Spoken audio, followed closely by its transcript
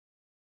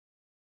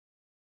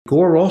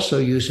Gore also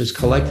uses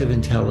collective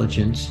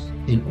intelligence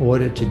in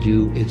order to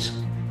do its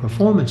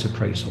performance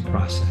appraisal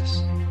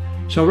process.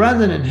 So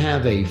rather than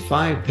have a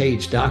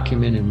 5-page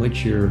document in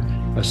which you're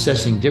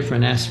assessing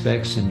different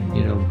aspects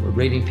and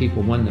rating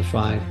people 1 to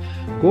 5,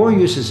 Gore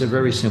uses a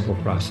very simple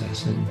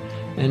process,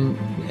 and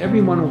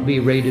everyone will be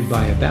rated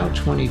by about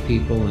 20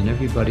 people, and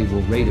everybody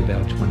will rate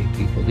about 20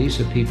 people. These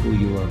are people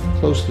you are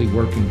closely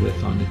working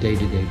with on a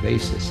day-to-day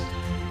basis,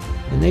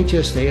 and they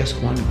just ask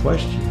one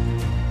question: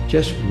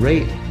 just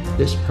rate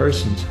this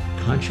person's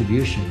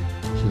contribution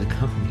to the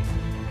company.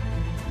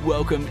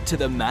 Welcome to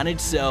the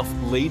Manage Self,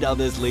 Lead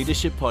Others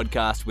Leadership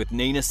Podcast with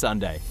Nina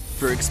Sunday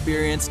for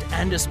experienced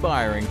and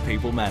aspiring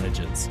people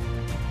managers.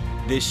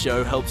 This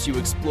show helps you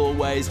explore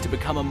ways to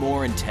become a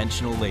more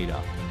intentional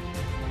leader.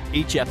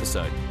 Each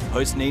episode,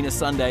 host Nina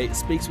Sunday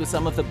speaks with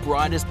some of the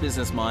brightest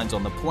business minds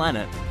on the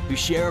planet who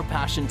share a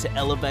passion to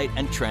elevate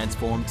and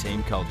transform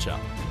team culture.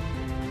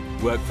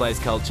 Workplace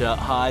culture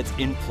hides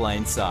in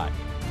plain sight.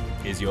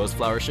 Is yours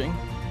flourishing?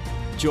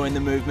 Join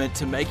the movement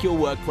to make your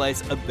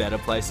workplace a better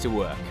place to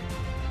work.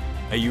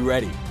 Are you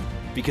ready?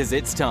 Because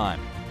it's time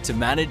to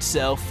manage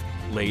self,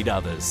 lead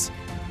others.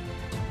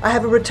 I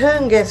have a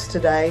return guest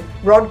today,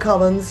 Rod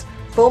Collins,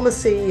 former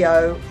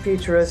CEO,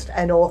 futurist,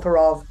 and author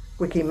of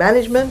Wiki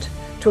Management,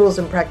 Tools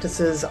and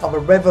Practices of a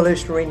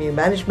Revolutionary New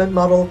Management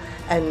Model,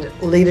 and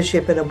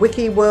Leadership in a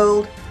Wiki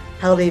World,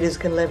 How Leaders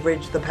Can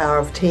Leverage the Power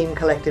of Team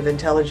Collective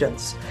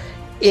Intelligence.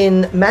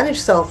 In Manage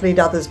Self, Lead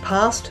Others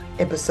Past,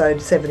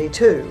 episode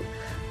 72,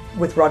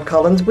 with Rod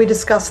Collins, we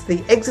discussed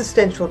the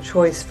existential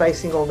choice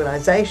facing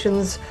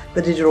organisations,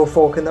 the digital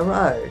fork in the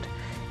road.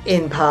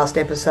 In past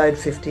episode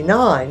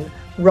 59,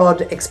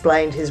 Rod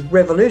explained his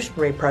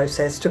revolutionary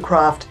process to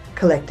craft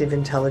collective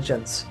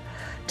intelligence.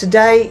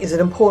 Today is an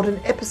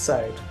important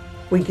episode.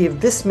 We give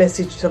this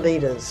message to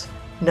leaders: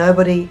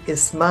 nobody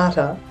is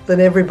smarter than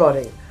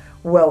everybody.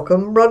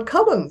 Welcome, Rod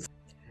Collins.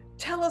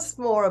 Tell us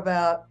more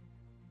about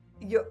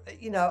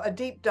a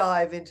deep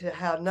dive into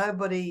how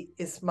nobody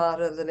is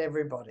smarter than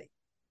everybody.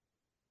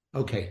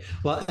 Okay.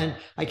 Well, and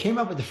I came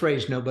up with the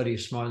phrase "nobody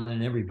is smarter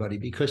than everybody"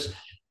 because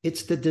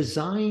it's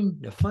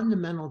the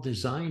fundamental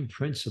design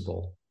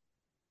principle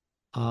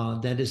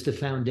that is the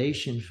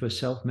foundation for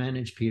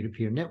self-managed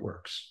peer-to-peer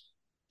networks.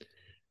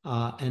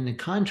 And the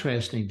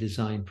contrasting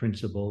design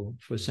principle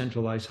for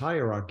centralized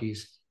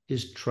hierarchies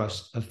is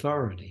trust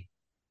authority.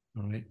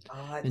 All right.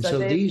 And so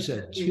these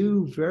are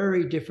two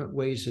very different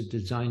ways of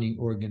designing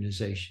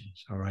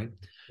organizations. All right.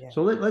 Yeah.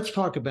 So let's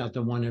talk about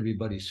the one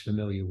everybody's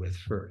familiar with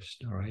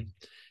first. All right.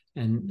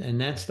 And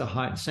that's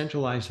the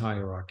centralized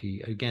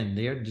hierarchy. Again,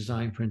 their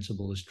design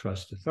principle is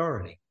trust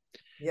authority.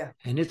 Yeah.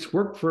 And it's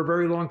worked for a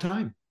very long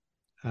time,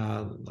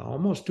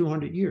 almost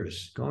 200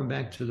 years, going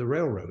back to the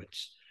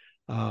railroads,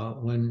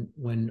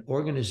 when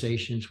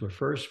organizations were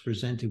first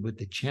presented with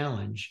the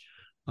challenge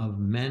of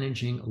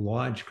managing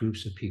large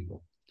groups of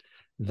people.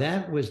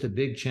 That was the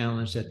big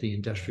challenge that the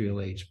industrial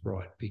age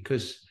brought,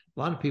 because a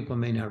lot of people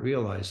may not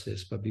realize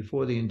this, but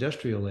before the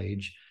industrial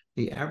age,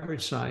 the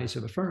average size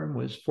of a firm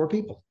was 4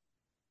 people.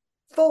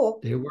 4?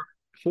 They were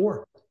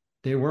 4.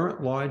 They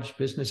weren't large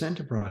business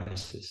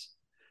enterprises.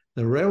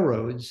 The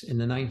railroads in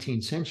the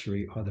 19th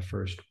century are the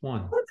first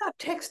one. What about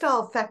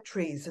textile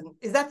factories? And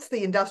that's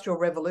the Industrial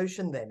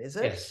Revolution then, is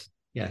it?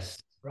 Yes.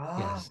 Right.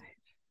 Yes.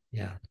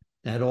 Yeah.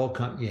 That all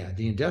the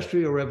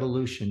Industrial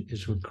Revolution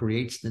is what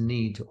creates the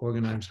need to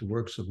organize the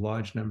works of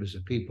large numbers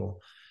of people,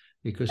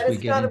 because and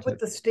it started with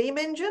the steam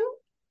engine?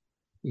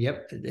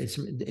 Yep.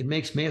 It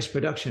makes mass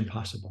production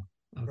possible.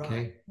 Okay.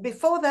 Right.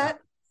 Before that,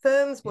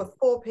 firms were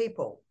 4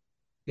 people.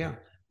 Yeah.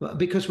 Well,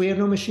 because we had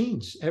no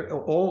machines.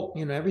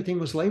 Everything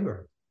was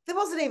labor. There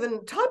wasn't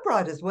even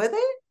typewriters, were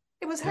there?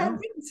 It was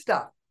handwritten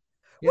stuff.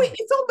 Yeah.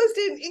 It's almost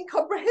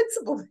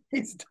incomprehensible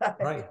these days.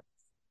 Right.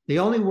 The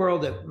only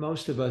world that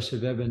most of us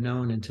have ever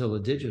known until the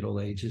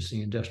digital age is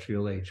the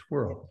industrial age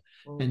world.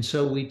 And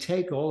so we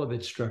take all of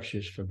its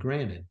structures for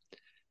granted.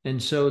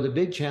 And so the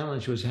big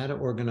challenge was how to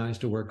organize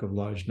the work of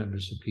large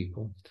numbers of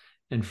people.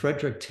 And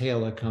Frederick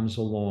Taylor comes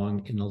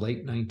along in the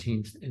late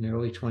 19th and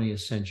early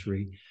 20th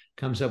century,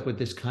 comes up with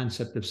this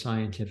concept of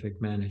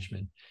scientific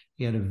management.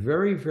 He had a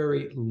very,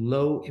 very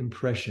low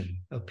impression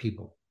of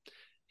people.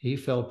 He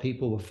felt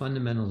people were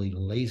fundamentally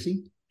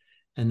lazy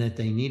and that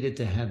they needed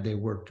to have their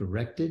work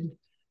directed,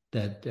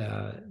 that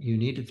you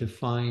needed to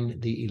find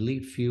the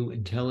elite few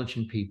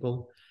intelligent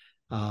people.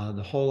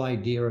 The whole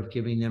idea of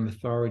giving them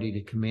authority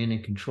to command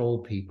and control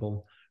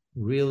people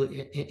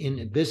really in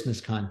a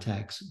business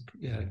context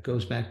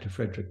goes back to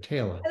Frederick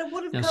Taylor. And it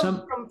would have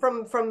come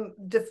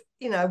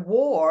from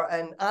war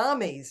and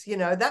armies.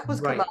 That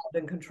was command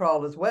and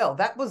control as well.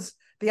 That was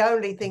the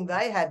only thing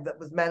they had that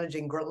was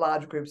managing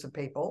large groups of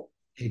people.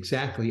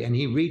 Exactly. And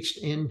he reached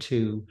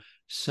into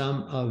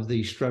some of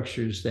the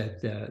structures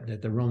that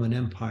the Roman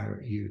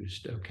Empire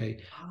used.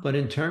 Okay. But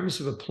in terms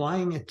of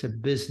applying it to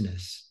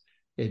business,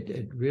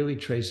 it really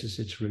traces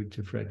its root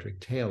to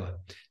Frederick Taylor.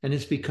 And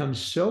it's become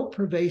so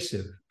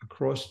pervasive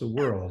across the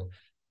world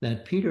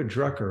that Peter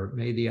Drucker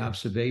made the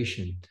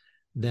observation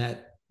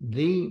that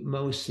the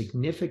most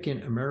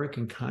significant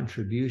American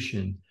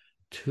contribution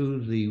to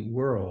the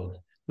world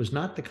was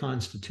not the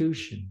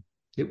Constitution.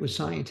 It was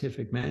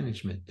scientific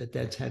management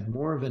that's had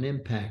more of an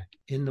impact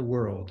in the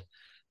world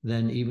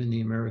than even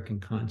the American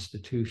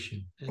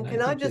Constitution. And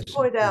can I just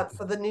point out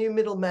for the new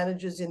middle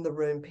managers in the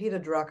room, Peter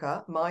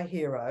Drucker, my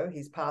hero,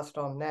 he's passed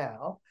on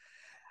now,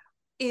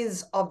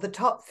 is of the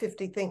top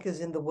 50 thinkers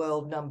in the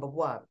world, number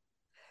one.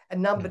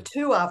 And number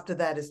two after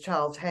that is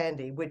Charles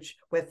Handy, which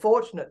we're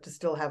fortunate to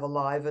still have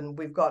alive, and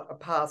we've got a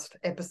past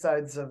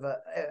episodes of a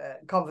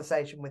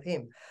conversation with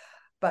him.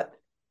 But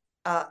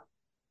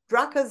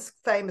Drucker's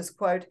famous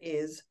quote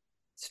is,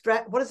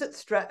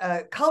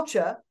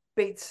 culture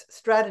beats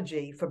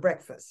strategy for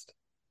breakfast.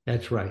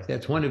 That's right.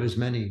 That's one of his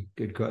many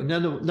good quotes.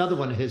 Another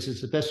one of his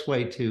is the best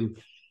way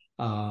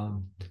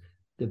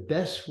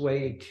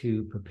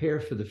to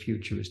prepare for the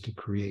future is to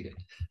create it.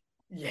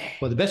 Yeah.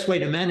 Well, the best way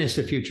to manage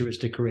the future is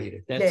to create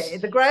it. That's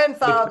the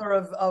grandfather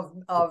of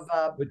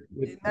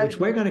which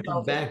we're going to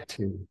come back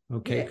to,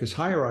 okay? Because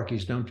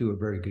hierarchies don't do a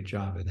very good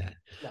job of that.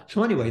 No.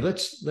 So anyway,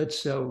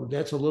 so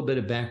that's a little bit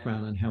of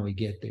background on how we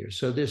get there.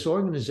 So this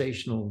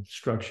organizational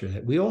structure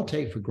that we all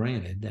take for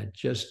granted, that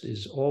just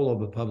is all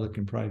over public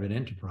and private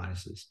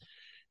enterprises,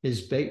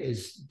 is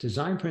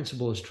design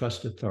principle is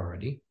trust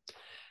authority.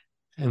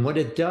 And what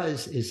it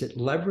does is it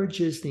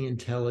leverages the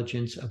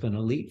intelligence of an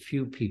elite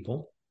few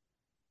people.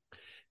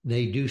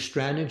 They do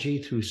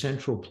strategy through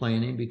central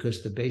planning,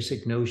 because the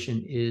basic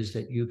notion is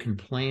that you can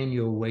plan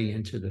your way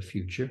into the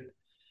future,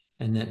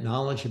 and that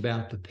knowledge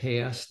about the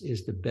past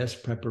is the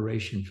best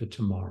preparation for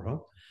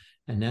tomorrow.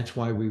 And that's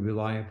why we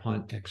rely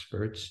upon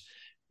experts.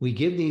 We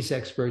give these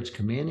experts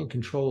command and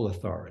control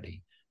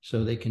authority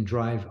so they can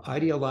drive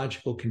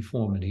ideological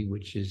conformity,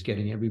 which is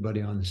getting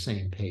everybody on the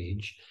same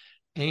page.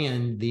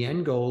 And the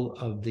end goal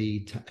of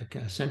the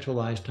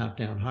centralized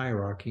top-down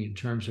hierarchy in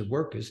terms of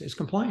workers is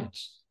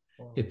compliance.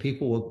 If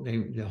people will,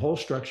 the whole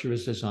structure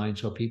is designed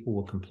so people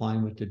will comply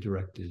with the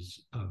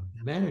directives of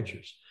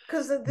managers.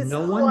 Because this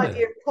whole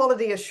idea of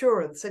quality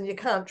assurance, and you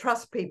can't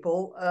trust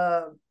people,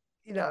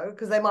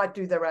 because they might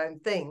do their own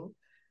thing,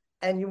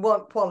 and you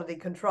want quality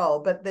control.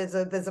 But there's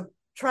a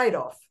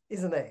trade-off,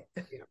 isn't there?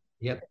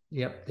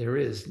 Yep, there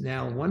is.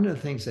 Now, one of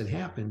the things that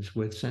happens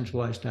with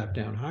centralized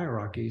top-down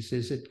hierarchies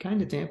is it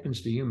kind of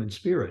dampens the human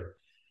spirit,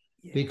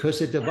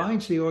 because it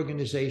divides the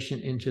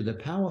organization into the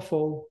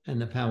powerful and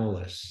the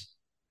powerless.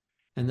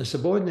 And the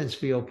subordinates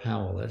feel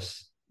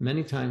powerless.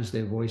 Many times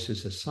their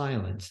voices are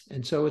silenced.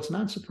 And so it's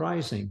not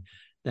surprising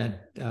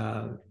that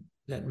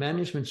that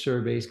management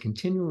surveys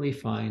continually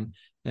find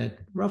that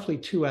roughly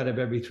 2 out of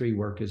every 3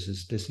 workers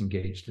is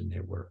disengaged in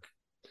their work.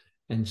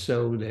 And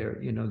so they're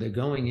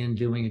going in,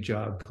 doing a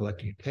job,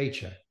 collecting a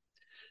paycheck.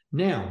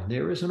 Now,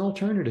 there is an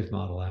alternative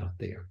model out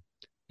there,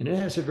 and it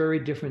has a very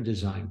different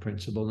design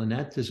principle. And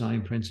that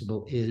design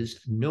principle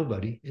is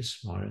nobody is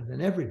smarter than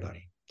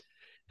everybody.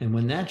 And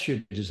when that's your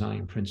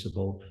design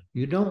principle,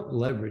 you don't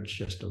leverage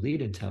just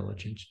elite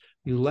intelligence.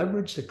 You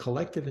leverage the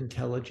collective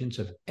intelligence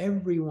of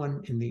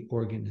everyone in the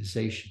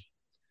organization.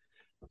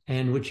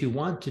 And what you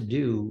want to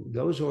do,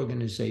 those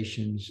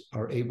organizations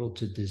are able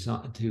to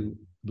design, to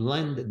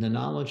blend the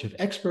knowledge of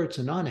experts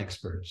and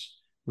non-experts,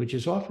 which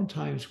is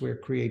oftentimes where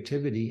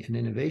creativity and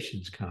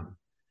innovations come.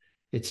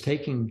 It's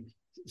taking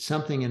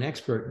something an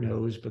expert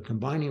knows, but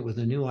combining it with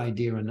a new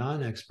idea a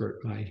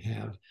non-expert might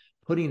have,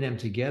 putting them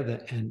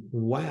together, and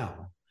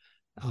wow,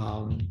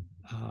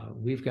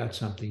 we've got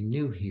something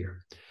new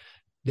here.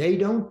 They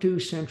don't do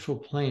central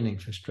planning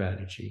for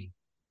strategy.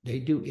 They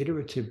do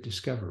iterative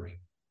discovery.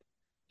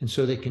 And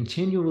so they're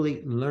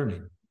continually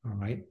learning, all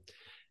right?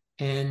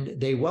 And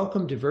they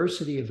welcome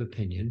diversity of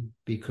opinion,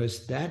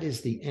 because that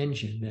is the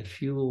engine that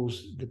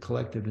fuels the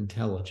collective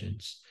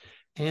intelligence.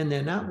 And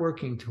they're not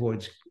working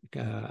towards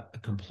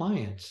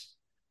compliance,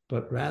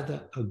 but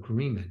rather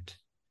agreement.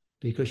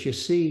 Because you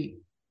see,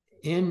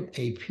 in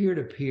a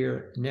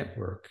peer-to-peer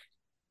network,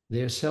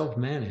 they're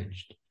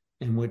self-managed.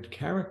 And what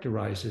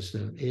characterizes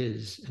them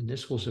is, and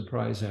this will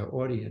surprise our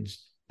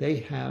audience, they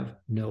have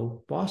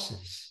no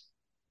bosses.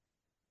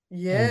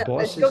 Yeah,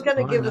 you're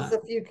going to give us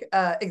a few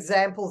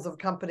examples of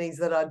companies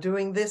that are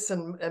doing this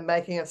and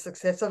making a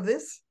success of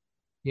this?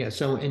 Yeah,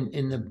 so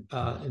in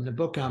the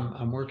book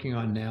I'm working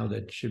on now,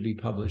 that should be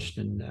published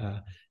in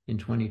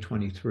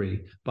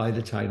 2023, by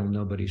the title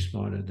Nobody's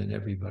Smarter Than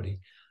Everybody,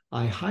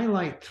 I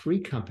highlight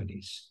 3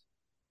 companies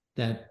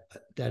that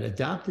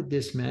adopted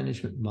this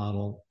management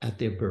model at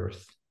their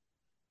birth.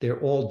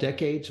 They're all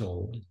decades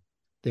old.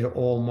 They're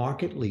all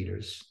market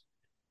leaders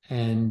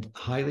and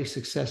highly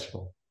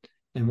successful.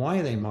 And why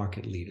are they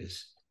market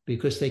leaders?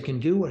 Because they can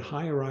do what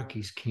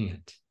hierarchies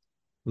can't,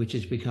 which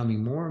is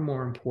becoming more and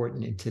more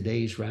important in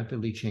today's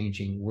rapidly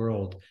changing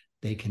world.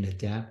 They can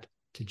adapt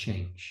to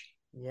change.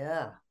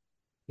 Yeah.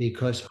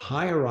 Because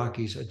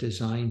hierarchies are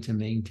designed to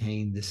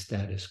maintain the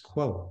status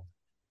quo.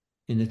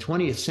 In the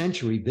 20th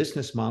century,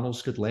 business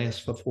models could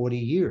last for 40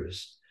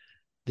 years.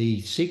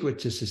 The secret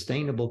to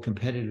sustainable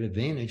competitive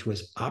advantage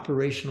was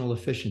operational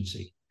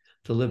efficiency,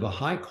 to live a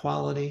high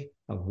quality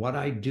of what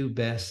I do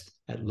best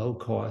at low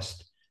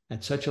cost.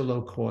 At such a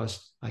low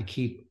cost, I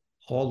keep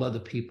all other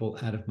people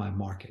out of my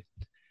market.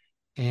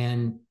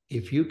 And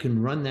if you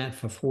can run that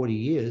for 40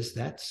 years,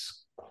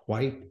 that's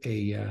quite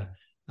a,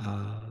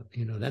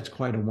 that's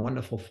quite a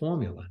wonderful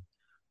formula.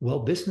 Well,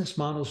 business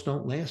models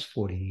don't last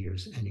 40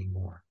 years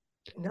anymore.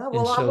 No,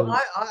 well, so,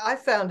 I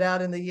found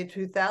out in the year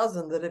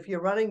 2000 that if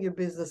you're running your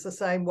business the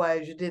same way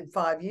as you did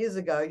 5 years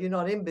ago, you're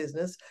not in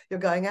business, you're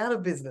going out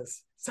of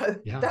business. So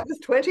that was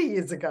 20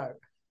 years ago.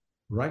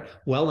 Right.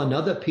 Well,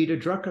 another Peter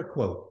Drucker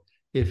quote,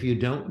 if you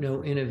don't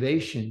know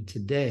innovation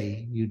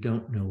today, you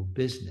don't know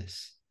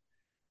business.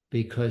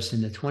 Because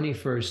in the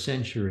 21st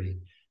century,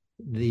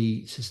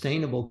 the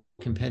sustainable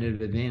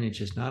competitive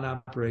advantage is not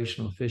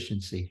operational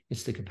efficiency,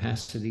 it's the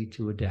capacity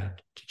to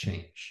adapt to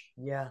change.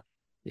 Yeah.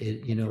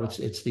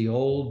 It's the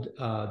old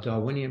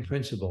Darwinian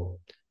principle.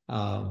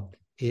 It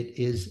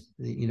is,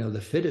 the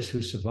fittest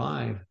who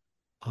survive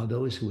are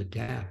those who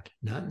adapt,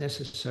 not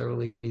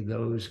necessarily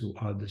those who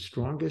are the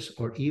strongest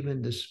or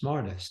even the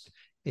smartest.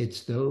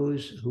 It's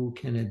those who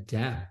can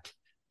adapt.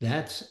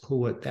 That's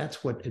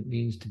what it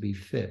means to be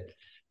fit.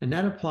 And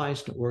that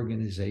applies to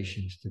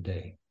organizations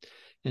today.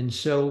 And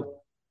so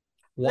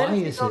let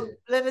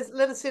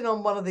us in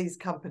on one of these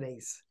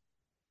companies.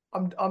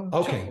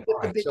 Okay. All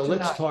right. So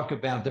let's talk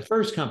about the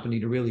first company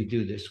to really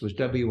do this was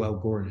W.L.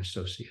 Gore and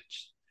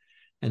Associates.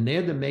 And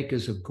they're the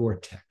makers of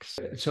Gore-Tex.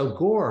 So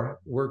Gore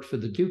worked for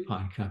the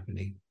DuPont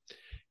company,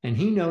 and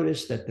he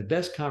noticed that the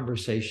best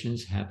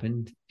conversations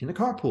happened in the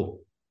carpool,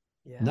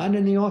 not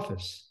in the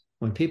office.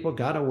 When people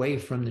got away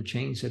from the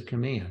chains of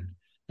command,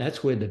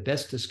 that's where the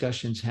best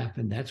discussions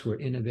happened. That's where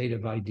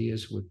innovative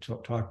ideas were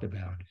talked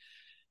about.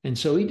 And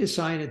so he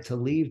decided to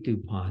leave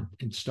DuPont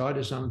and start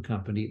his own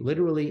company,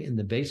 literally in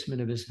the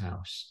basement of his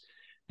house.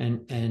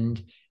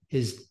 And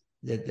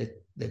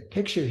the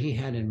picture he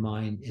had in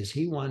mind is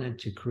he wanted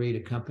to create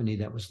a company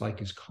that was like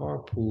his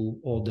carpool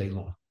all day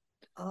long.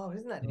 Oh,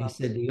 isn't that lovely? He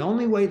said the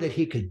only way that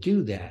he could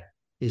do that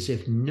is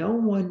if no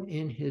one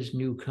in his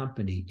new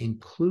company,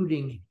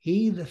 including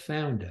he, the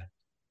founder,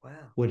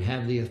 would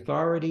have the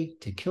authority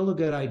to kill a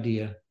good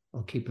idea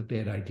or keep a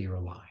bad idea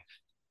alive.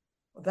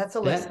 Well, that's a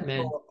lesson that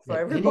meant for that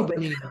everybody.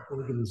 Anybody in the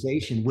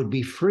organization would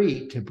be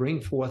free to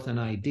bring forth an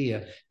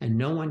idea, and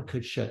no one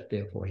could shut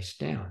their voice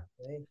down.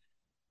 Okay.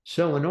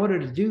 So in order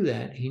to do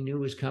that, he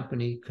knew his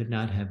company could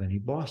not have any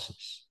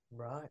bosses.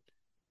 Right.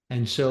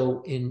 And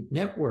so in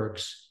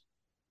networks,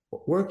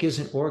 work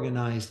isn't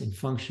organized in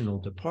functional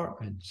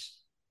departments.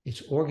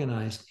 It's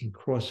organized in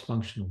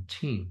cross-functional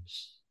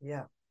teams.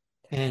 Yeah.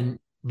 And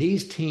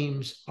these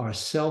teams are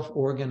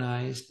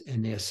self-organized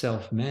and they're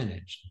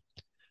self-managed.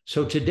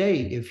 So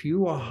today, if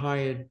you are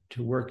hired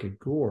to work at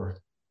Gore,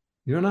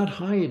 you're not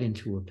hired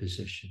into a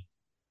position.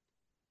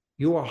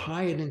 You are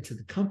hired into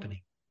the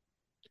company.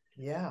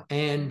 Yeah.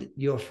 And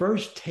your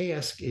first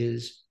task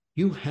is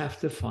you have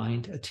to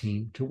find a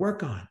team to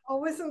work on.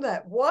 Oh, isn't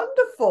that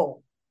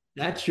wonderful?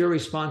 That's your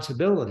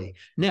responsibility.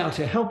 Now,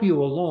 to help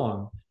you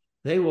along,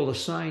 they will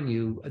assign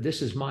you,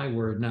 this is my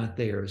word, not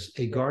theirs,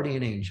 a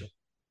guardian angel.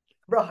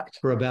 Right.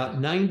 For about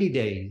 90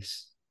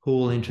 days, who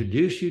will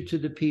introduce you to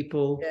the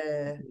people,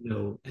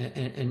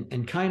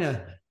 and kind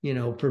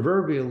of,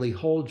 proverbially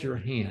hold your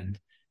hand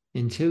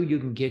until you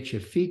can get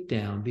your feet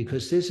down,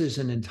 because this is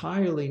an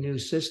entirely new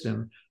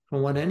system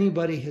from what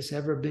anybody has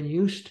ever been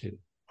used to.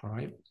 All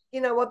right.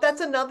 You know what?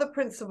 That's another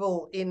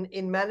principle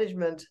in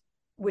management,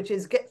 which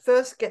is get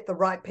the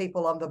right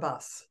people on the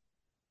bus.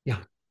 Yeah.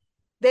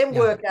 Then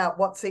work out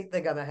what seat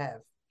they're going to have.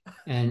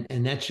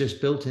 And that's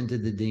just built into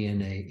the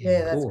DNA.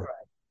 That's great.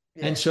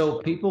 Yeah. And so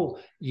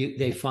people,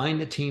 they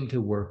find a team to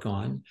work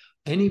on.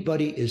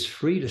 Anybody is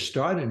free to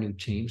start a new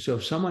team. So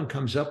if someone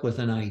comes up with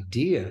an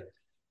idea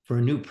for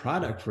a new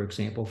product, for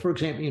example,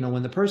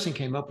 when the person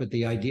came up with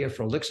the idea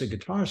for Elixir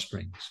guitar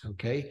strings,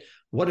 okay,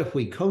 what if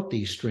we coat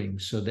these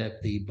strings so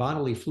that the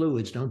bodily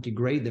fluids don't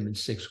degrade them in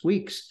 6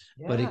 weeks,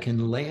 but it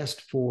can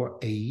last for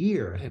a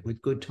year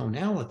with good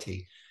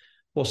tonality?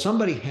 Well,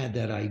 somebody had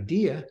that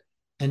idea,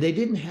 and they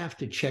didn't have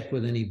to check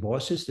with any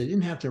bosses. They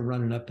didn't have to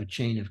run it up a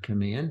chain of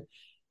command.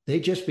 They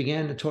just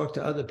began to talk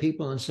to other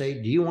people and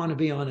say, do you want to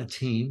be on a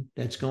team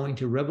that's going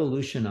to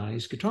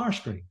revolutionize guitar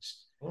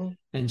strings?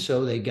 And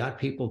so they got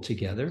people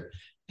together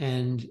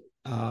and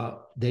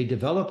they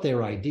developed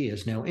their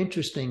ideas. Now,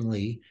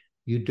 interestingly,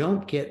 you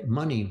don't get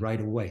money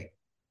right away.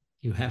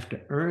 You have to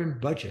earn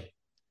budget.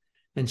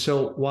 And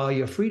so while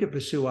you're free to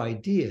pursue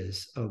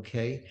ideas,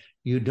 okay,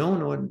 you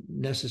don't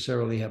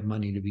necessarily have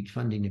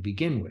funding to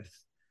begin with.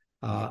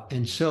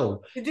 And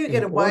so you do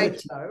get a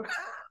wage, though.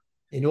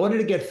 In order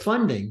to get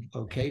funding,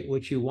 okay,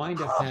 which you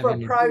wind up having for a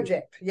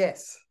project,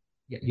 yes.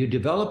 You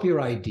develop your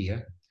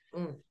idea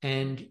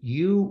and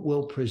you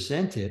will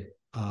present it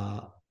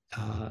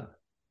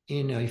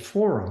in a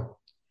forum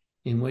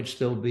in which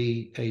there'll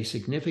be a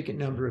significant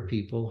number of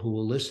people who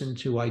will listen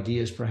to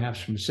ideas perhaps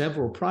from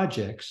several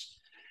projects.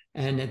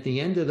 And at the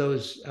end of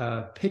those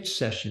pitch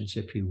sessions,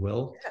 if you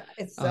will,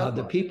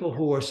 the people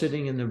who are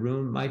sitting in the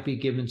room might be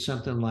given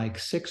something like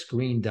 6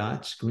 green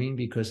dots, green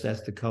because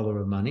that's the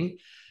color of money.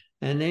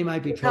 And they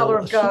might be told, color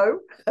of go.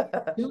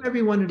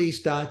 Every one of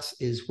these dots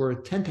is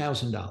worth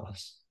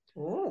 $10,000.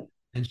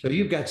 And so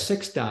you've got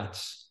 6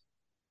 dots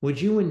would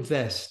you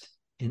invest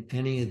in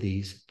any of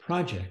these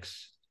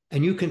projects?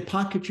 And you can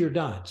pocket your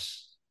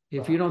dots.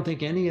 If you don't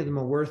think any of them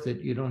are worth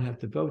it, you don't have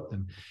to vote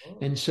them.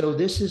 And so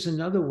this is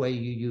another way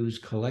you use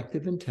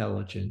collective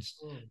intelligence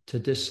to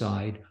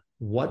decide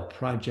what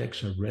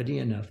projects are ready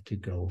enough to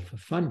go for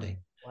funding.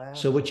 Wow.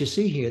 So what you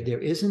see here, there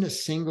isn't a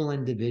single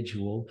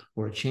individual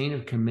or a chain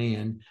of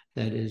command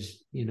that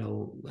is,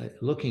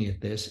 looking at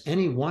this,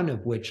 any one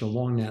of which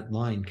along that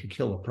line could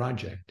kill a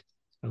project.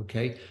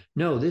 Okay.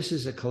 No, this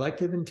is a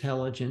collective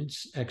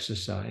intelligence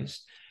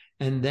exercise.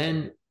 And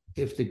then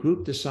if the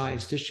group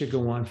decides this should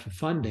go on for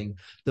funding,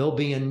 there'll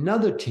be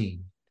another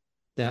team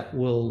that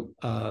will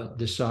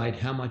decide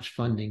how much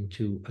funding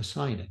to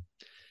assign it.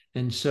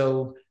 And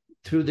so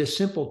through this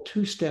simple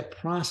two-step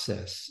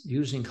process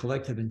using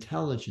collective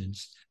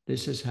intelligence,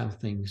 this is how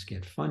things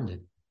get funded.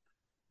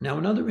 Now,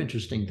 another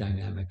interesting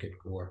dynamic at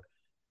Gore,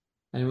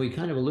 and we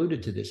kind of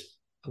alluded to this,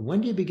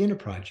 when do you begin a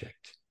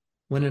project?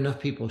 When enough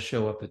people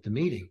show up at the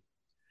meeting.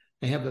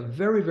 They have a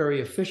very, very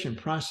efficient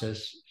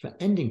process for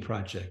ending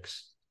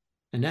projects.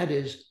 And that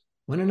is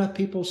when enough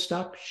people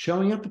stop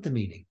showing up at the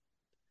meeting.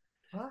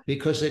 What?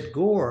 Because at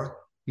Gore,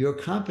 you're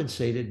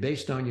compensated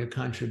based on your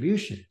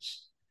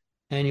contributions.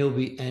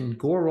 And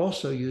Gore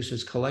also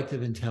uses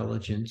collective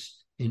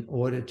intelligence in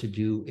order to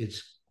do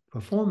its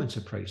performance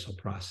appraisal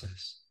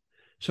process.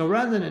 So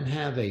rather than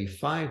have a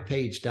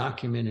 5-page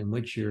document in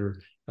which you're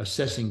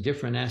assessing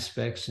different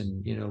aspects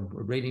and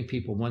rating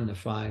people 1 to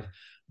 5,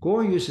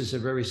 Gore uses a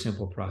very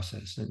simple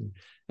process,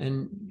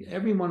 and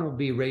everyone will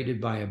be rated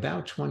by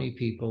about 20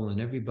 people, and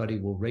everybody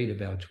will rate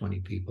about 20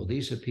 people.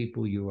 These are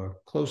people you are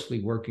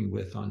closely working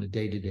with on a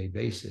day-to-day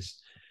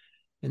basis.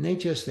 And they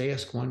just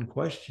ask one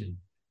question: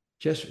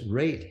 just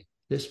rate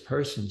this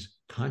person's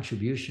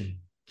contribution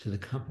to the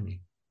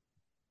company.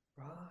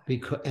 Right.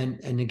 Because,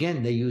 and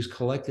again, they use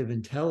collective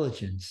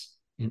intelligence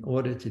in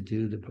order to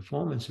do the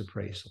performance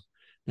appraisal.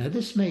 Now,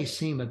 this may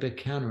seem a bit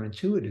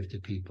counterintuitive to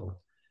people.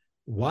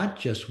 What?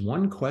 Just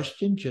one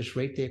question? Just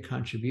rate their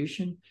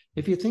contribution?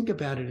 If you think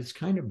about it, it's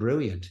kind of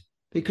brilliant,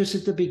 because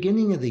at the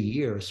beginning of the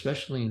year,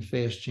 especially in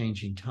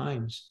fast-changing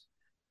times,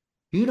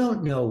 you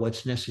don't know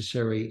what's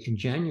necessary in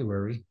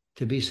January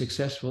to be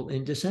successful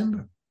in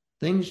December.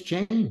 Things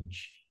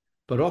change.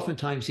 But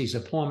oftentimes these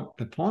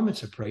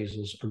performance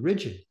appraisals are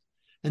rigid,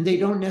 and they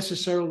don't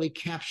necessarily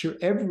capture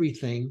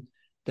everything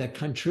that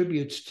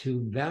contributes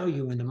to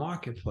value in the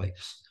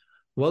marketplace.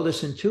 Well,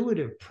 this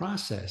intuitive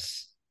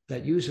process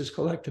that uses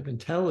collective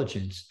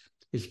intelligence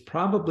is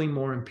probably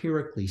more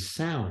empirically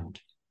sound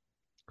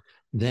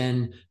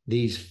than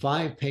these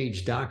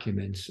 5-page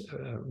documents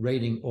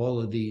rating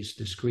all of these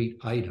discrete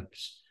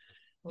items.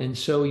 And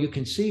so you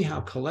can see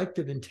how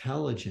collective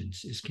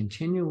intelligence is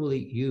continually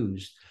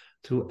used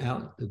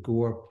throughout the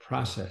Gore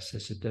process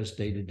as it does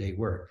day-to-day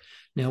work.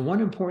 Now,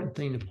 one important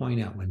thing to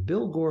point out, when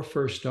Bill Gore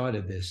first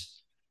started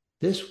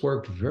this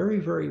worked very,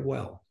 very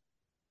well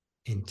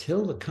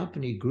until the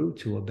company grew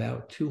to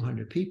about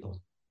 200 people.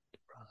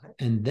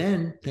 And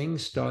then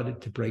things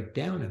started to break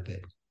down a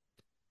bit.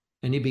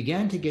 And he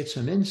began to get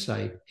some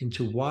insight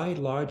into why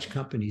large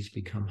companies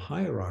become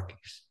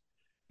hierarchies.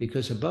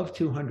 Because above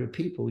 200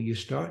 people, you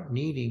start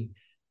needing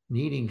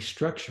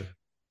structure.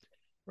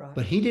 Right.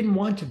 But he didn't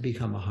want to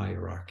become a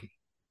hierarchy.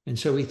 And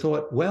so he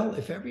thought, well,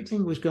 if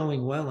everything was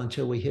going well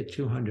until we hit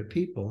 200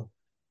 people,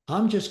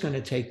 I'm just going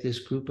to take this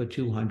group of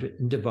 200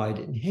 and divide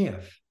it in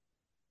half.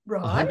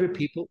 Right. 100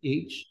 people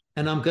each,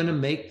 and I'm going to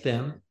make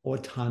them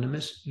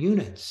autonomous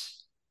units.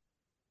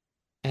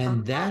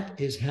 And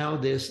that is how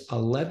this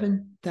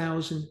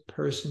 11,000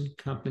 person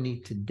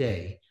company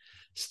today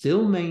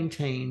still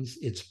maintains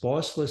its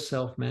bossless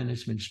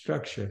self-management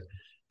structure,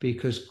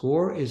 because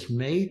Gore is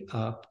made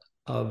up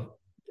of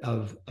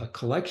a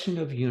collection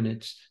of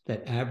units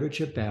that average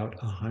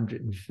about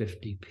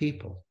 150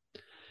 people.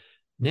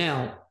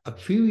 Now, a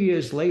few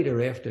years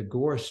later, after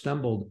Gore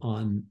stumbled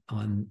on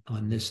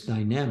this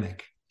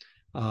dynamic,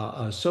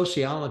 a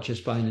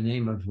sociologist by the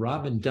name of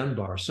Robin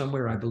Dunbar,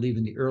 somewhere I believe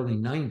in the early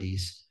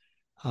 90s,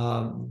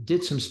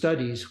 did some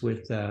studies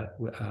with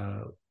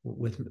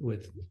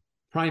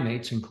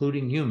primates,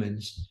 including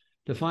humans,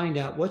 to find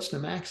out what's the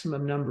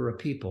maximum number of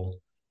people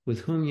with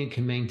whom you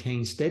can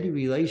maintain steady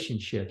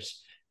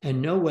relationships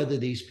and know whether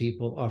these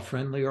people are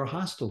friendly or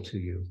hostile to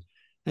you.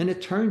 And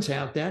it turns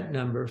out that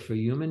number for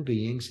human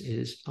beings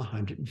is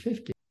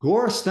 150.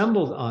 Gore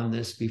stumbled on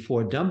this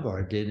before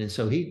Dunbar did, and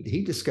so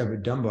he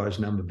discovered Dunbar's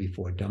number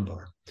before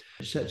Dunbar.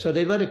 So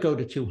they let it go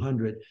to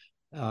 200.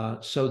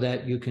 So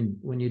that you can,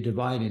 when you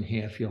divide in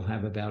half, you'll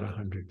have about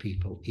 100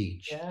 people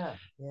each. Yeah.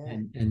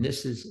 And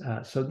this is,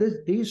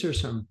 these are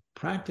some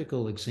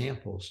practical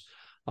examples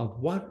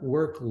of what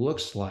work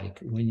looks like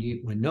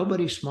when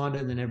nobody's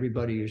smarter than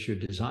everybody is your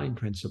design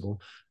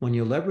principle, when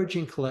you're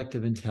leveraging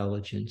collective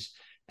intelligence,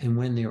 and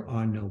when there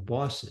are no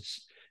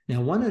bosses.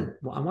 Now,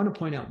 I want to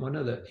point out one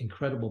other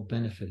incredible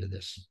benefit of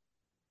this.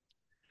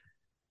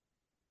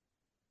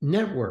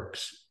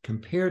 Networks,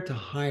 compared to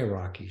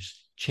hierarchies,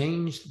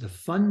 changed the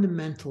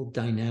fundamental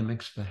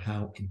dynamics for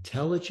how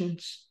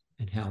intelligence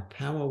and how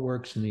power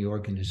works in the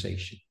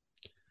organization.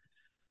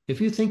 If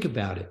you think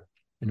about it,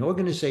 an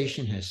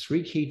organization has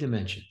three key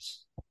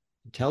dimensions: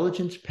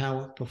 intelligence,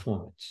 power,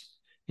 performance.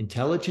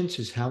 Intelligence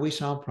is how we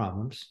solve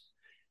problems.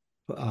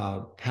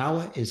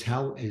 Power is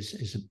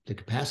the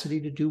capacity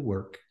to do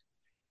work.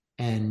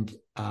 And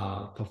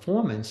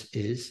performance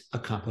is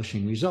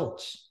accomplishing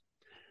results.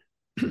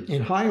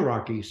 In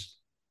hierarchies,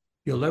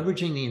 you're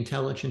leveraging the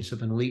intelligence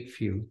of an elite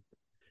few,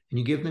 and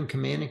you give them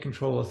command and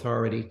control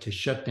authority to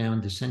shut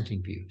down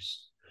dissenting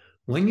views.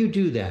 When you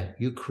do that,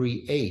 you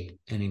create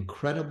an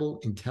incredible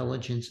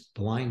intelligence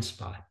blind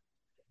spot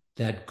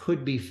that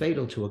could be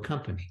fatal to a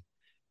company.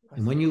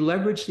 And when you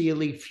leverage the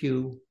elite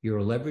few,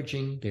 you're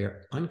leveraging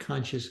their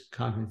unconscious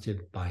cognitive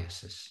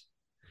biases.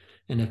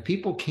 And if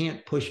people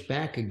can't push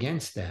back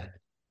against that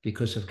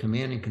because of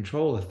command and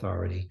control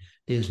authority,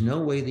 there's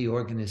no way the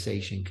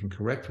organization can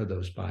correct for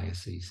those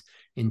biases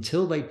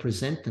until they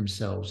present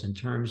themselves in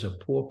terms of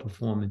poor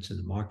performance in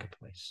the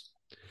marketplace.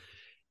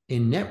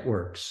 In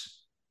networks,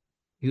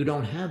 you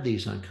don't have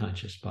these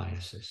unconscious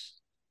biases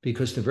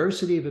because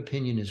diversity of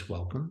opinion is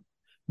welcome.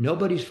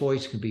 Nobody's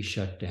voice can be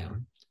shut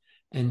down.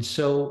 And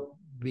so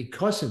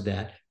because of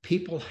that,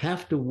 people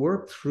have to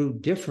work through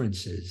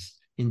differences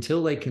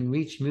until they can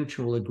reach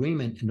mutual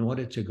agreement in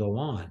order to go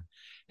on.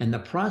 And the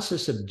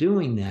process of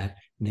doing that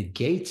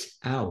negates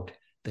out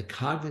the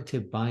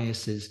cognitive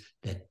biases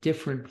that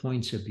different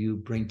points of view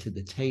bring to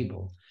the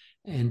table.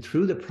 And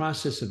through the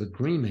process of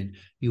agreement,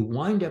 you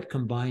wind up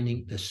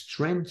combining the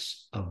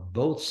strengths of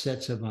both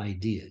sets of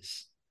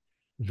ideas.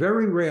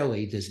 Very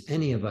rarely does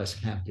any of us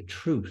have the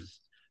truth.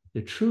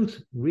 The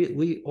truth,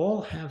 we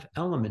all have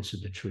elements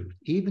of the truth,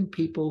 even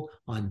people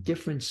on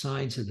different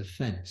sides of the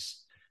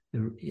fence.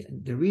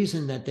 The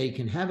reason that they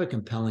can have a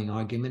compelling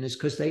argument is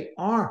because they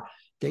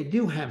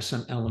do have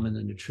some element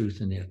of the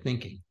truth in their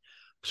thinking.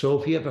 So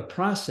if you have a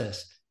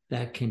process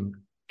that can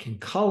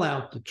cull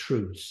out the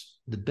truths,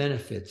 the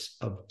benefits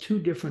of two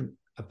different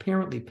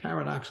apparently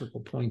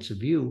paradoxical points of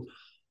view,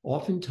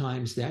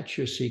 oftentimes that's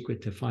your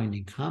secret to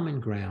finding common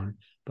ground,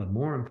 but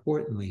more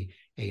importantly,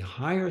 a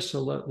higher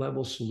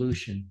level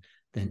solution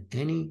than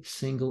any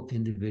single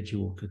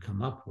individual could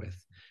come up with.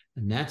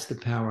 And that's the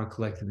power of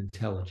collective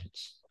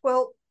intelligence.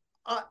 Well,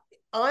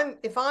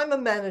 if I'm a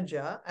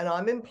manager and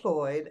I'm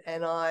employed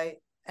and I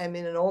am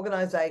in an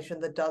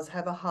organization that does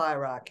have a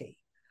hierarchy,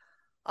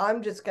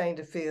 I'm just going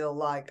to feel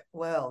like,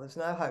 well, there's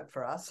no hope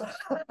for us.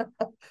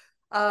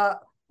 How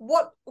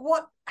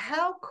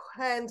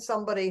can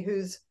somebody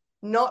who's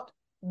not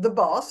the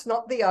boss,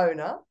 not the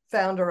owner,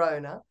 founder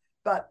owner,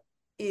 but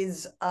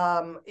is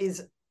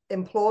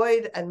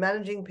employed and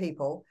managing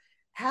people,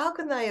 how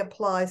can they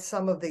apply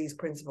some of these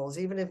principles,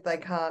 even if they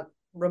can't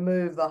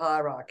remove the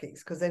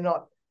hierarchies because they're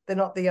not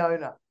the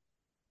owner?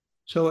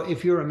 So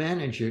if you're a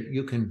manager,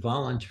 you can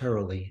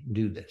voluntarily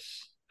do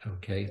this,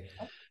 okay?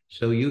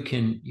 So you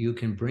can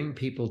bring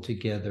people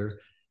together,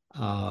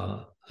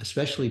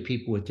 especially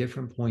people with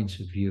different points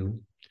of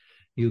view.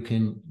 You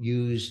can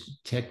use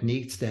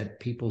techniques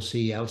that people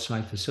see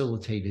outside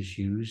facilitators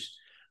use.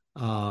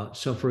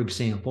 So for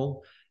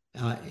example,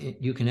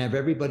 you can have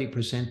everybody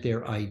present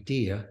their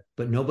idea,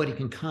 but nobody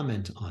can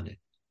comment on it.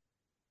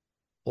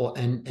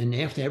 And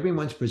after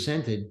everyone's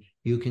presented,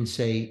 you can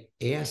say,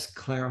 ask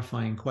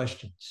clarifying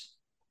questions.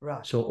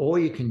 Right. So all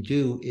you can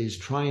do is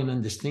try and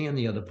understand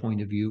the other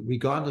point of view,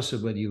 regardless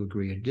of whether you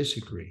agree or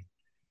disagree.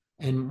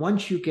 And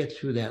once you get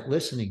through that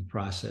listening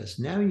process,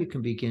 now you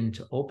can begin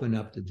to open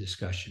up the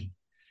discussion.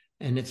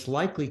 And it's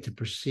likely to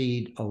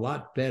proceed a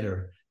lot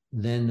better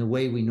than the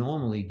way we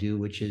normally do,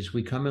 which is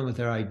we come in with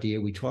our idea,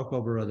 we talk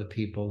over other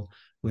people,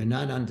 we're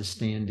not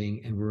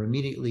understanding, and we're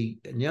immediately,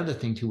 and the other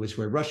thing too is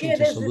we're rushing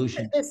to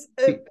solutions. This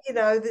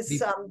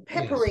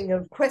peppering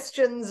of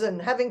questions and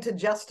having to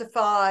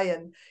justify,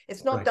 and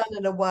it's not done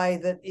in a way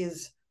that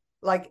is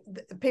like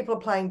people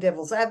are playing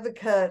devil's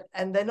advocate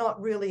and they're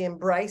not really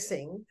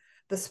embracing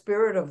the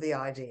spirit of the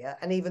idea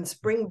and even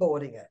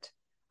springboarding it.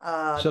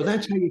 So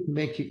that's how you can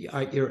make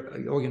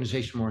your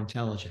organization more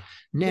intelligent.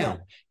 Now,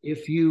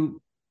 if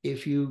you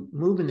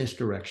move in this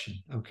direction,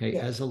 okay,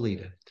 as a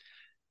leader,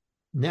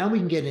 now we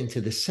can get into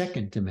the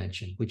second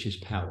dimension, which is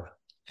power.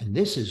 And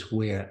this is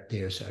where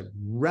there's a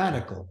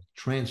radical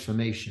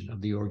transformation of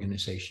the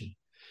organization.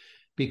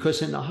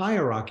 Because in the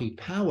hierarchy,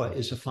 power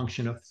is a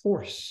function of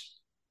force.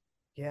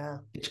 Yeah.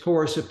 It's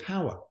coercive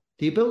power.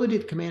 The ability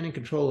to command and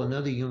control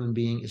another human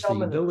being is the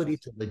ability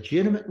to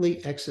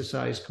legitimately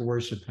exercise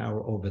coercive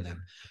power over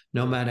them.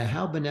 No matter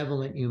how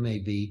benevolent you may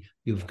be,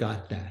 you've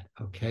got that,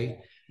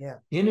 okay? Yeah.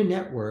 In a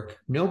network,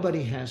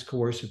 nobody has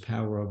coercive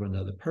power over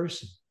another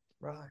person.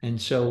 Right.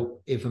 And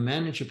so if a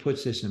manager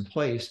puts this in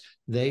place,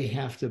 they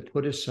have to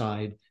put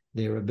aside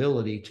their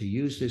ability to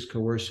use this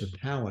coercive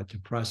power to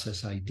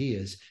process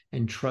ideas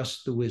and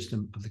trust the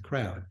wisdom of the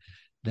crowd.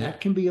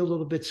 That can be a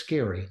little bit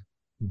scary,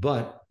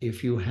 but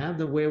if you have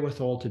the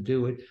wherewithal to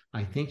do it,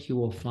 I think you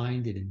will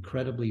find it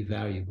incredibly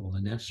valuable.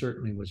 And that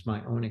certainly was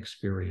my own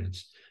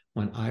experience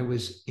when I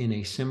was in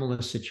a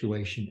similar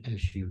situation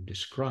as you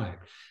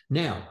described.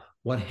 Now,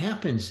 what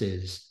happens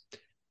is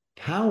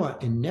power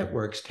in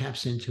networks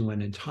taps into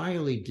an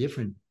entirely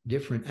different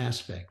different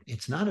aspect.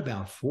 It's not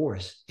about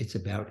force, it's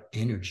about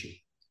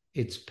energy.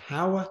 It's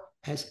power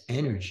as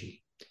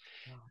energy.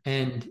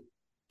 And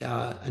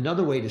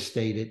another way to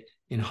state it,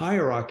 in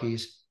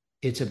hierarchies,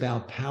 it's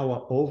about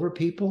power over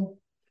people.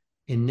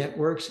 In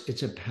networks,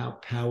 it's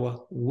about power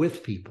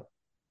with people.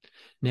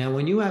 Now,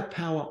 when you have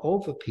power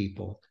over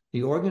people,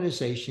 the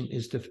organization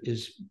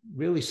is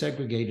really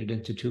segregated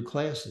into two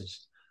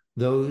classes: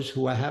 those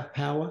who have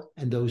power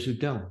and those who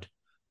don't,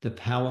 the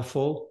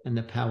powerful and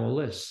the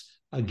powerless.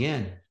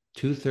 Again,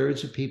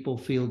 2/3 of people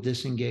feel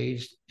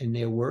disengaged in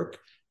their work.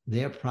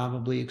 They're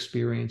probably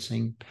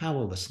experiencing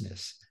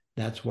powerlessness.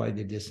 That's why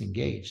they're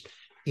disengaged.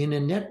 In a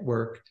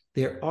network,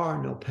 there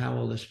are no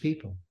powerless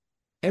people.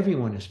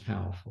 Everyone is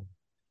powerful.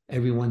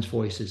 Everyone's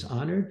voice is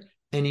honored.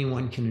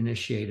 Anyone can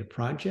initiate a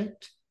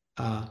project,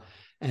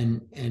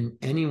 and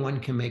anyone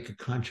can make a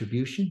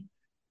contribution,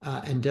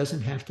 and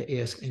doesn't have to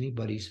ask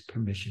anybody's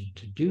permission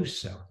to do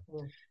so.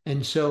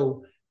 And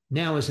so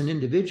now, as an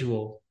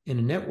individual in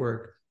a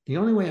network, the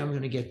only way I'm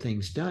going to get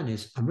things done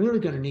is I'm really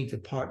going to need to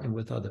partner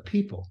with other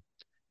people,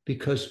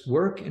 because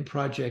work and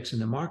projects in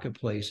the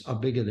marketplace are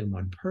bigger than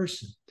one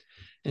person.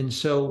 And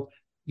so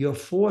you're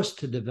forced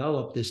to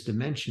develop this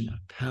dimension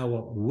of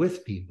power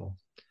with people.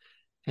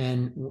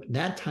 And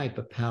that type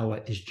of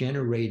power is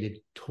generated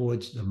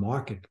towards the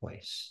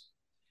marketplace.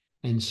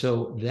 And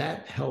so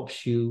that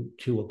helps you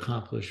to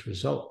accomplish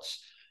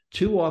results.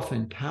 Too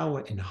often,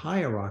 power in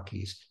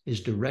hierarchies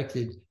is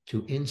directed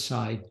to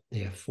inside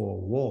their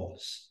four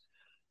walls.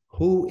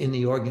 Who in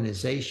the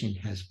organization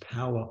has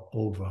power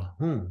over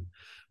whom?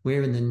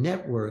 Where in the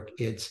network,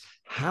 it's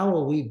how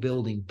are we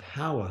building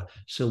power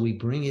so we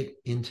bring it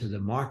into the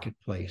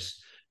marketplace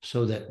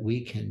so that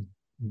we can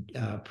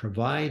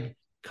provide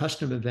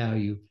customer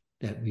value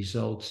that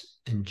results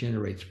and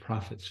generates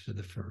profits for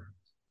the firm.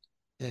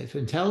 If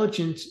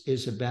intelligence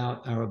is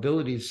about our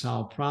ability to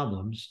solve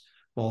problems,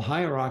 while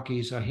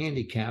hierarchies are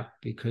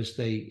handicapped because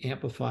they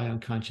amplify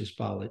unconscious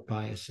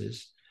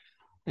biases,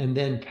 and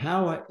then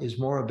power is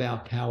more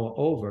about power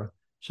over,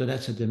 so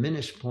that's a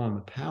diminished form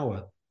of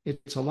power,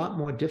 it's a lot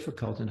more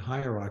difficult in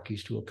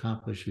hierarchies to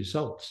accomplish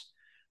results,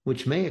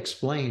 which may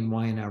explain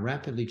why in our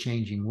rapidly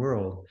changing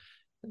world,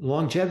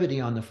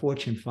 longevity on the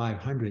Fortune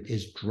 500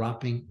 is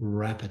dropping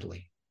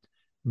rapidly.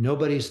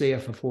 Nobody's there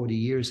for 40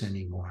 years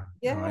anymore.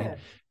 Yeah. All right?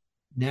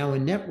 Now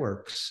in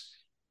networks,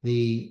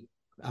 the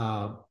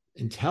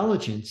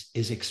intelligence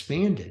is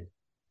expanded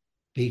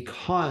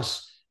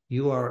because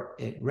you are,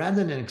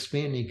 rather than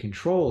expanding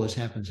control as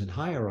happens in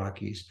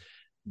hierarchies,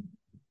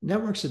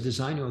 networks are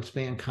designed to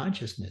expand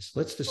consciousness.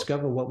 Let's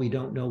discover what we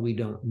don't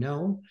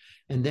know.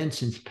 And then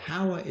since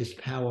power is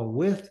power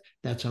with,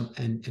 that's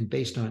and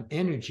based on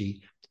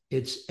energy,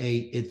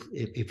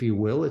 if you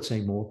will, it's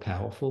a more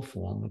powerful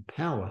form of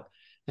power.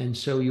 And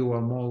so you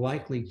are more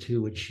likely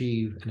to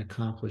achieve and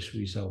accomplish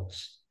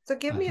results. So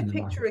give me a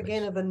picture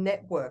again of a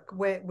network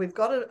where we've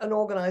got an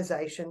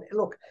organization.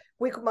 Look,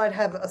 we might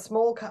have a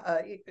small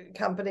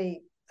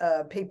company,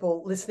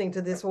 people listening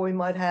to this, or we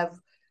might have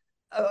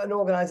an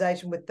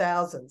organization with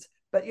thousands.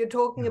 But you're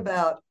talking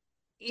about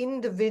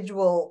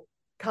individual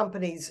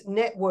companies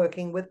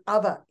networking with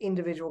other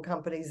individual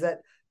companies that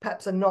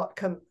perhaps are not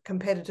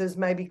competitors,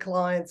 maybe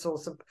clients or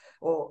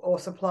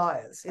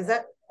suppliers. Is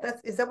that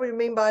what you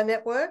mean by a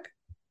network?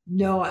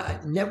 No,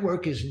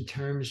 network is in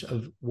terms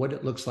of what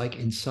it looks like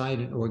inside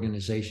an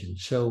organization.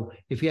 So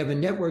if you have a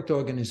networked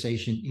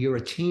organization, you're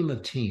a team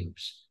of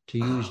teams, to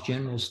use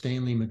General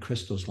Stanley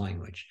McChrystal's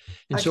language.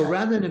 And so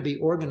rather than be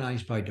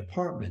organized by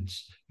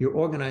departments, you're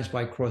organized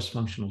by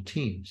cross-functional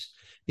teams.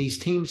 These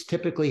teams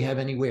typically have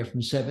anywhere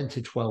from 7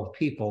 to 12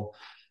 people.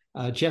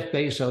 Jeff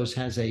Bezos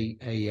has a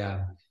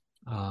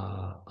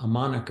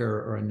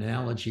moniker or an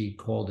analogy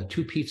called the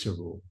 2-pizza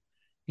rule.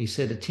 He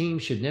said a team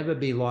should never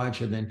be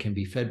larger than can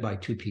be fed by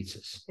 2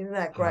 pizzas. Isn't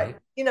that great? Right.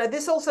 You know,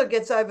 this also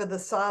gets over the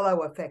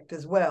silo effect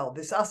as well,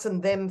 this us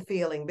and them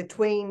feeling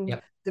between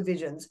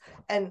divisions.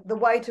 And the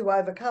way to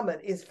overcome it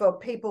is for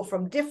people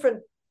from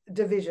different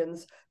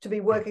divisions to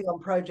be working on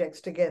projects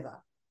together.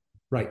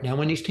 Right. Now,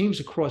 when these teams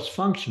are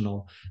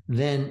cross-functional,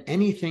 then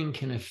anything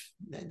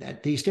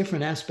these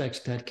different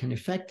aspects that can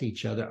affect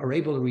each other are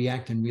able to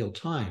react in real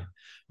time.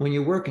 When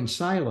you work in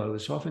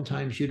silos,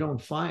 oftentimes you don't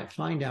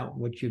find out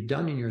what you've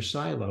done in your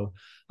silo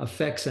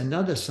affects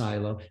another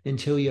silo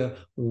until you're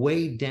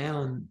way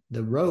down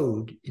the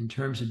road in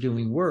terms of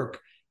doing work.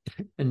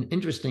 And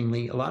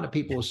interestingly, a lot of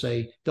people will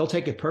say, they'll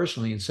take it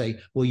personally and say,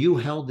 well, you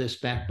held this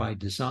back by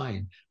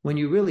design, when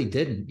you really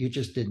didn't. You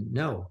just didn't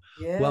know.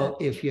 Yeah. Well,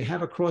 if you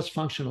have a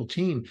cross-functional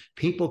team,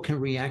 people can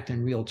react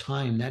in real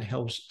time. That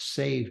helps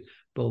save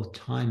both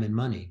time and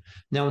money.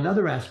 Now,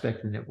 another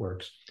aspect of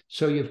networks.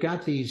 So you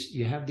have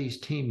these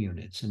team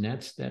units, and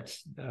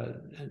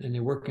and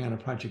they're working on a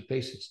project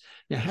basis.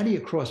 Now, how do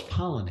you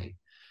cross-pollinate?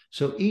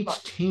 So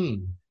each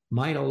team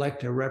might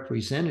elect a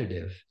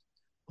representative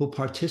who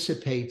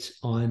participates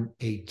on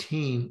a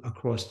team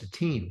across the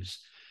teams.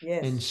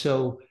 Yes. And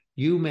so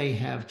you may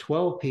have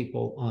 12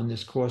 people on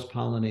this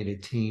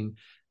cross-pollinated team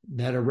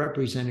that are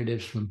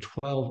representatives from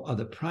 12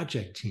 other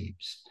project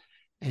teams.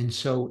 And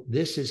so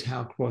this is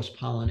how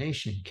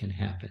cross-pollination can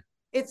happen.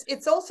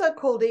 It's also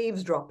called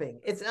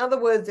eavesdropping. It's, in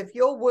other words, if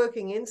you're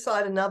working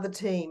inside another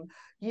team,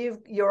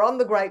 you're on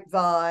the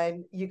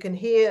grapevine, you can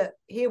hear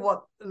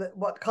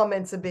what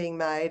comments are being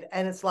made,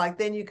 and it's like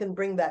then you can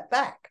bring that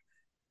back.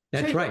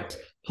 That's right.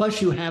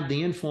 Plus, you have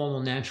the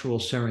informal, natural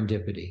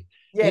serendipity.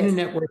 Yes. In a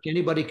network,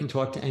 anybody can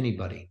talk to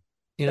anybody.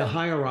 In a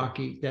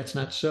hierarchy, that's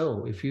not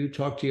so. If you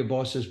talk to your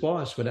boss's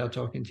boss without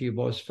talking to your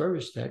boss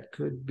first, that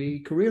could be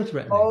career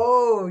threatening.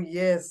 Oh,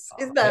 yes.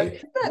 Isn't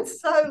that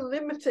so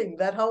limiting,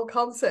 that whole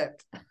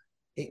concept?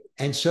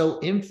 And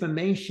so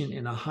information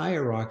in a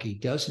hierarchy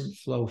doesn't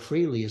flow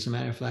freely. As a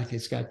matter of fact,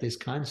 it's got this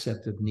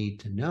concept of need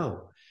to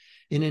know.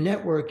 In a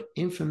network,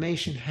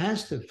 information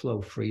has to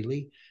flow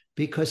freely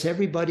because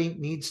everybody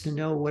needs to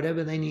know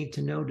whatever they need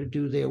to know to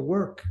do their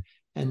work.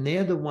 And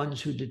they're the ones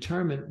who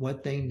determine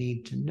what they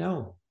need to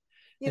know.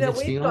 You know,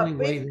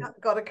 we've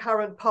got a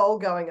current poll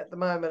going at the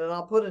moment, and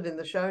I'll put it in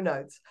the show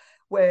notes,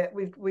 where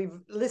we've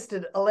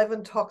listed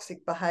 11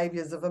 toxic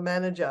behaviors of a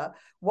manager.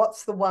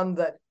 What's the one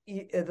that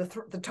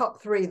the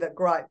top 3 that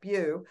gripe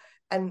you?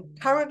 And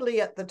currently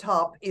at the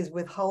top is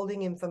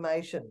withholding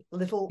information,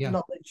 little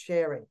knowledge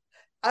sharing,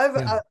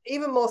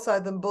 even more so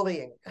than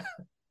bullying.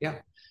 Yeah.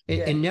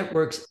 In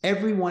networks,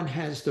 everyone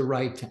has the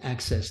right to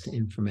access to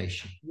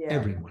information. Yeah.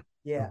 Everyone.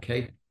 Yeah.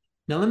 Okay.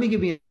 Now, let me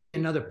give you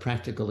another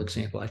practical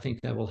example. I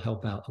think that will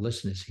help out the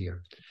listeners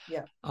here.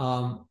 Yeah.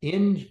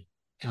 In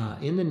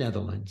the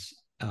Netherlands,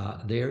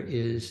 there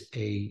is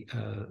a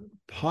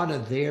part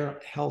of their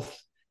health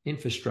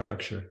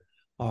infrastructure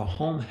are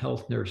home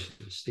health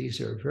nurses. These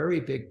are a very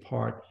big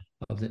part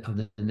of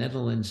the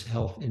Netherlands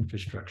health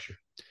infrastructure.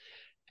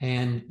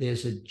 And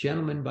there's a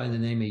gentleman by the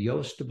name of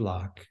Joost de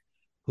Blok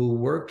who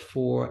worked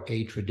for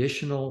a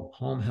traditional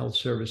home health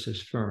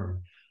services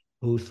firm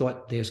who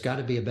thought there's got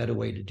to be a better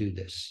way to do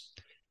this.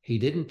 He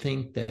didn't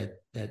think that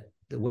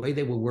the way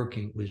they were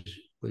working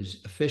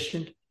was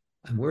efficient,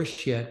 and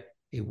worse yet,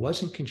 it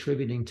wasn't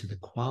contributing to the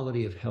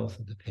quality of health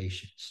of the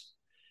patients.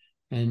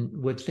 And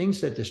what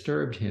things that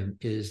disturbed him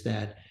is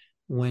that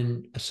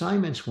when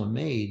assignments were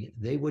made,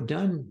 they were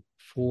done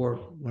for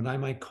what I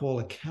might call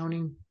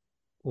accounting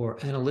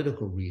or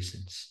analytical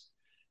reasons.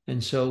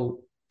 And so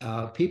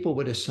people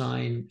would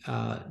assign,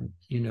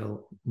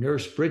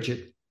 Nurse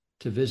Bridget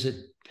to visit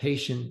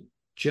patient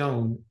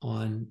Joan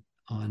on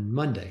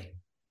Monday.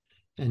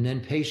 And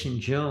then patient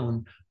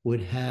Joan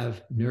would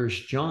have Nurse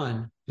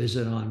John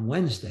visit on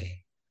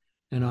Wednesday.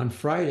 And on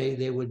Friday,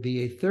 there would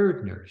be a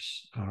third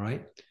nurse, all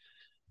right?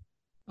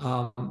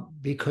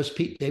 Because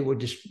they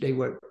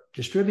were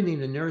distributing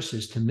the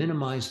nurses to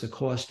minimize the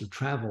cost of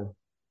travel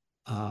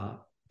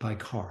by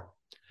car.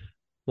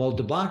 Well,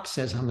 de Blok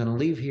says, I'm going to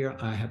leave here.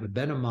 I have a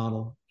better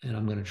model, and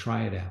I'm going to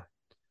try it out.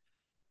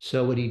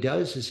 So what he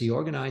does is he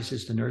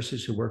organizes the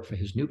nurses who work for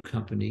his new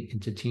company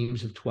into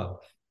teams of 12.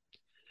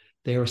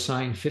 They are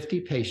assigned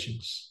 50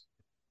 patients.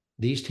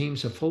 These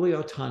teams are fully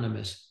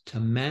autonomous to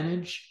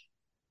manage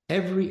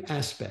every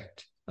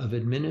aspect of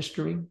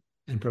administering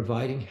and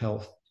providing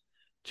health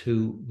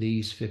to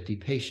these 50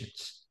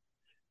 patients.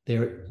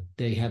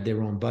 They have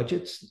their own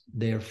budgets.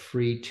 They're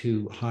free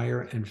to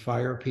hire and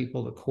fire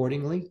people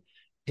accordingly.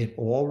 It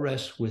all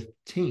rests with the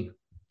team.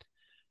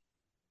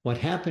 What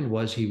happened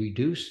was he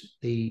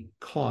reduced the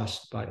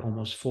cost by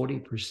almost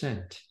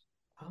 40%.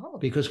 Oh.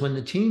 Because when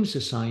the teams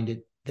assigned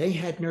it, they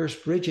had Nurse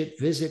Bridget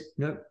visit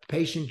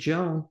patient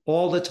Joan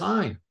all the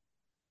time.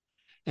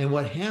 And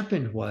what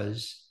happened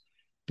was,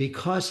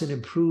 because it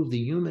improved the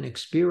human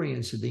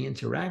experience of the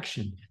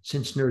interaction,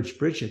 since Nurse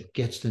Bridget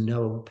gets to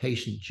know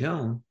patient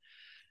Joan,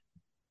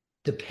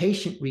 the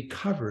patient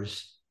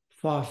recovers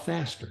far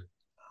faster.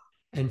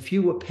 And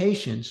fewer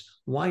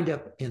patients wind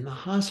up in the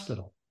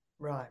hospital.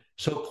 Right.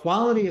 So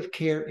quality of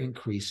care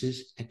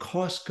increases and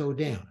costs go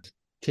down.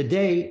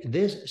 Today,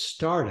 this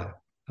startup,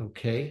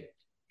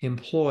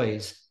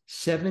 employs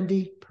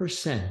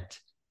 70%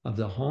 of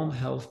the home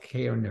health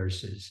care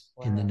nurses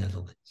in the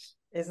Netherlands.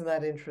 Isn't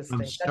that interesting?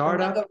 From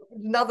startup,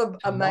 another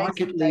amazing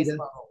market leader,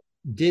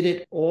 did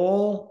it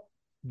all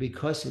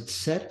because it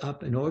set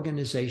up an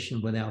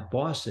organization without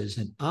bosses,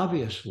 and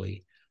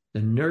obviously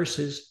the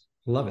nurses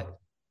love it.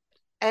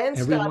 And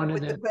starting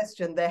with the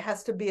question, there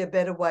has to be a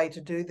better way to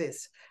do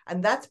this.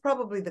 And that's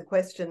probably the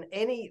question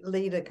any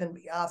leader can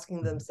be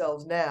asking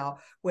themselves now,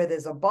 where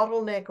there's a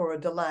bottleneck or a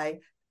delay.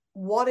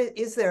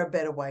 Is there a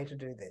better way to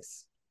do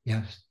this?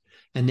 Yes.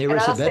 And there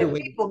is a better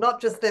way. People, not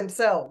just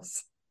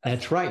themselves.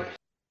 That's right.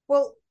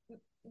 Well,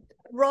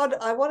 Rod,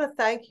 I want to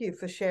thank you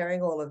for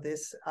sharing all of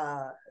this,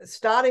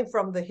 starting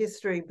from the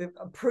history,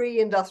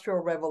 pre-industrial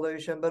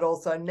revolution, but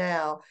also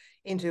now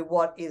into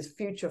what is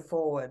future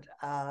forward,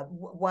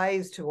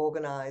 ways to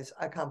organize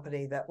a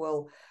company that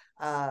will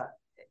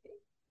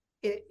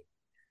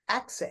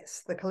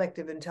access the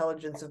collective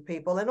intelligence of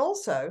people and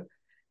also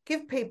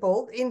give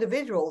people,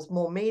 individuals,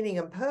 more meaning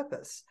and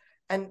purpose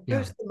and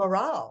boost the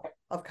morale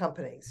of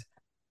companies.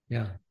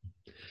 Yeah.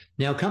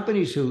 Now,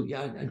 companies who,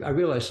 I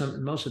realize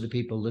most of the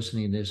people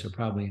listening to this are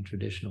probably in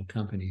traditional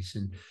companies.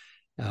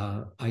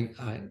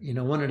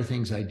 One of the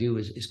things I do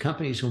is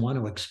companies who want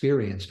to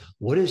experience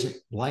what is it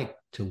like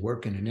to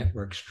work in a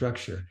network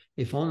structure,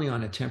 if only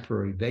on a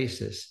temporary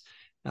basis.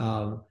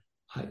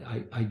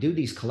 I do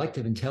these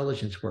collective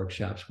intelligence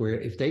workshops where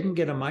if they can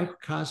get a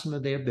microcosm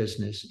of their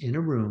business in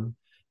a room,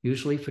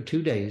 usually for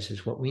 2 days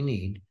is what we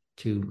need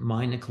to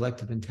mine the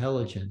collective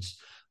intelligence,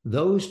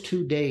 those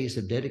 2 days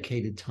of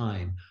dedicated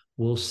time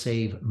will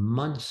save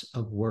months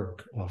of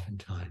work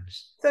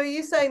oftentimes. So are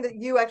you saying that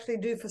you actually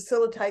do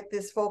facilitate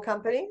this for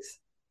companies?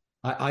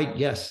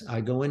 Yes,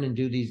 I go in and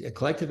do these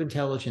collective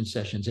intelligence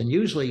sessions, and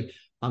usually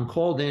I'm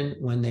called in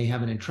when they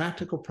have an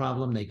intractable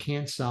problem they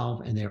can't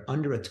solve and they're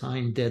under a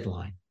time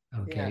deadline.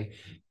 Okay. Yeah.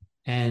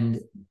 And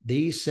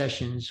these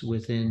sessions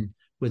within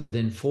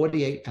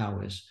 48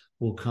 hours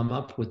will come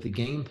up with the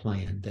game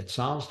plan that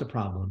solves the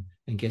problem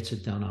and gets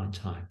it done on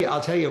time. I'll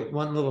tell you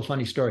one little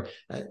funny story.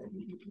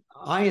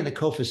 I and the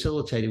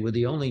co-facilitator were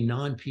the only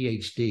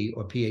non-PhD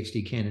or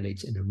PhD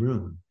candidates in the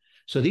room.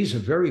 So these are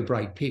very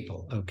bright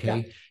people,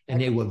 okay? Yeah.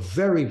 And they were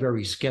very,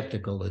 very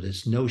skeptical of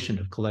this notion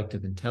of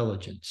collective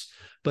intelligence,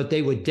 but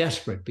they were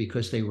desperate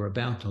because they were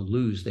about to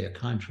lose their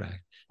contract.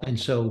 And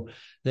so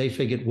they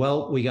figured,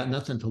 well, we got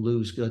nothing to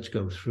lose. Let's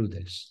go through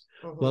this.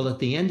 Mm-hmm. Well, at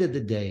the end of the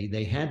day,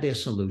 they had their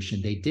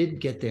solution. They did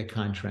get their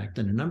contract.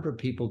 And a number of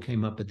people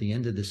came up at the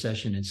end of the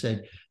session and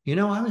said,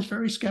 I was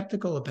very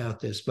skeptical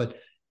about this, but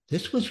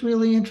this was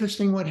really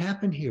interesting what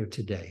happened here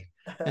today.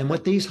 And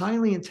what these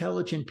highly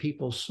intelligent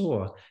people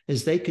saw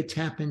is they could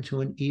tap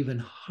into an even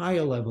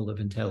higher level of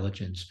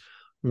intelligence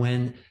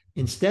when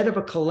instead of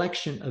a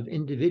collection of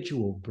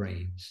individual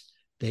brains,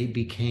 they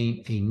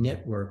became a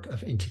network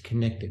of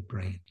interconnected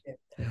brains.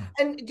 Yeah.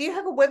 And do you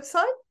have a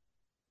website?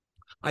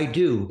 I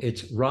do.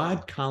 It's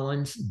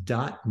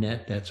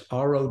rodcollins.net. That's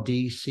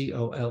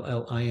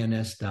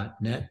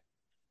RODCOLLINS.net.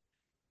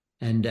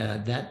 And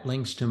that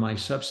links to my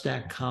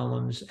Substack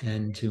columns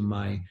and to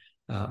my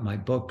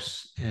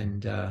books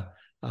and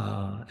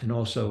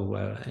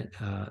also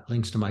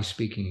links to my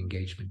speaking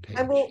engagement page.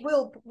 And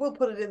we'll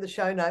put it in the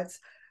show notes.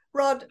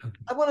 Rod, okay.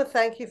 I want to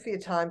thank you for your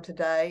time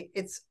today.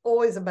 It's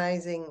always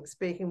amazing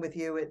speaking with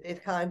you.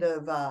 It kind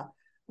of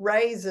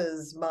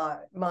raises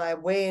my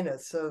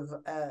awareness of,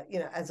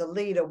 as a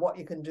leader, what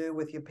you can do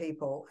with your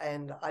people.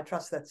 And I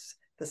trust that's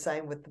the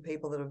same with the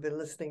people that have been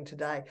listening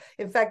today.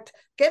 In fact,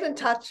 get in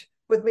touch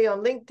with me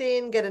on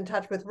LinkedIn, get in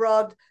touch with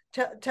Rod.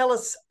 Tell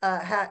us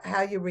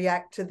how you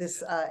react to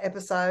this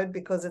episode,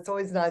 because it's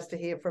always nice to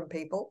hear from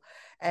people.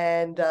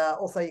 And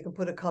also you can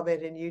put a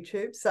comment in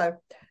YouTube. So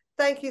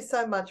thank you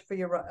so much for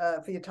your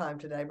time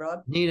today,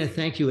 Rod. Nina,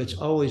 thank you. It's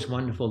always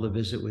wonderful to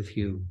visit with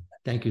you.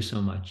 Thank you so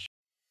much.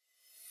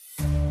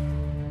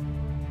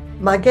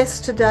 My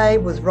guest today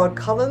was Rod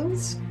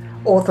Collins,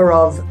 author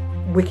of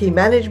Wiki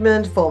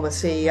Management, former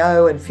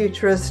CEO and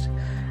futurist.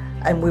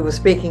 And we were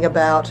speaking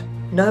about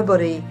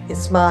Nobody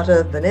is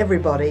Smarter Than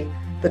Everybody,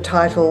 the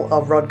title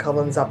of Rod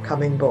Collins'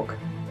 upcoming book.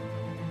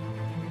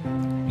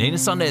 Nina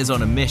Sunday is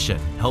on a mission,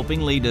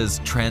 helping leaders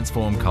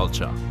transform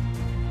culture.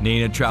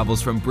 Nina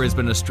travels from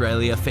Brisbane,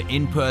 Australia for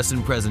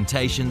in-person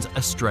presentations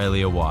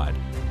Australia-wide.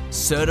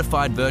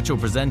 Certified virtual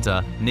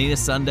presenter, Nina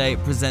Sunday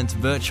presents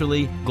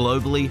virtually,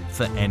 globally,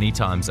 for any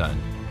time zone.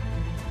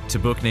 To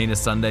book Nina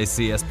Sunday's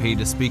CSP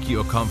to speak at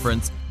your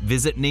conference,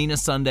 visit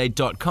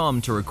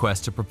ninasunday.com to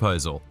request a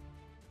proposal.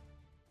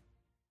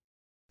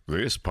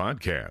 This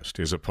podcast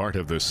is a part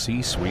of the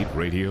C-Suite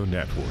Radio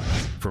Network.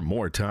 For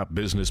more top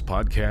business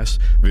podcasts,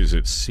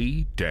 visit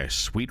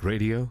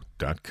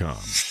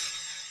c-suiteradio.com.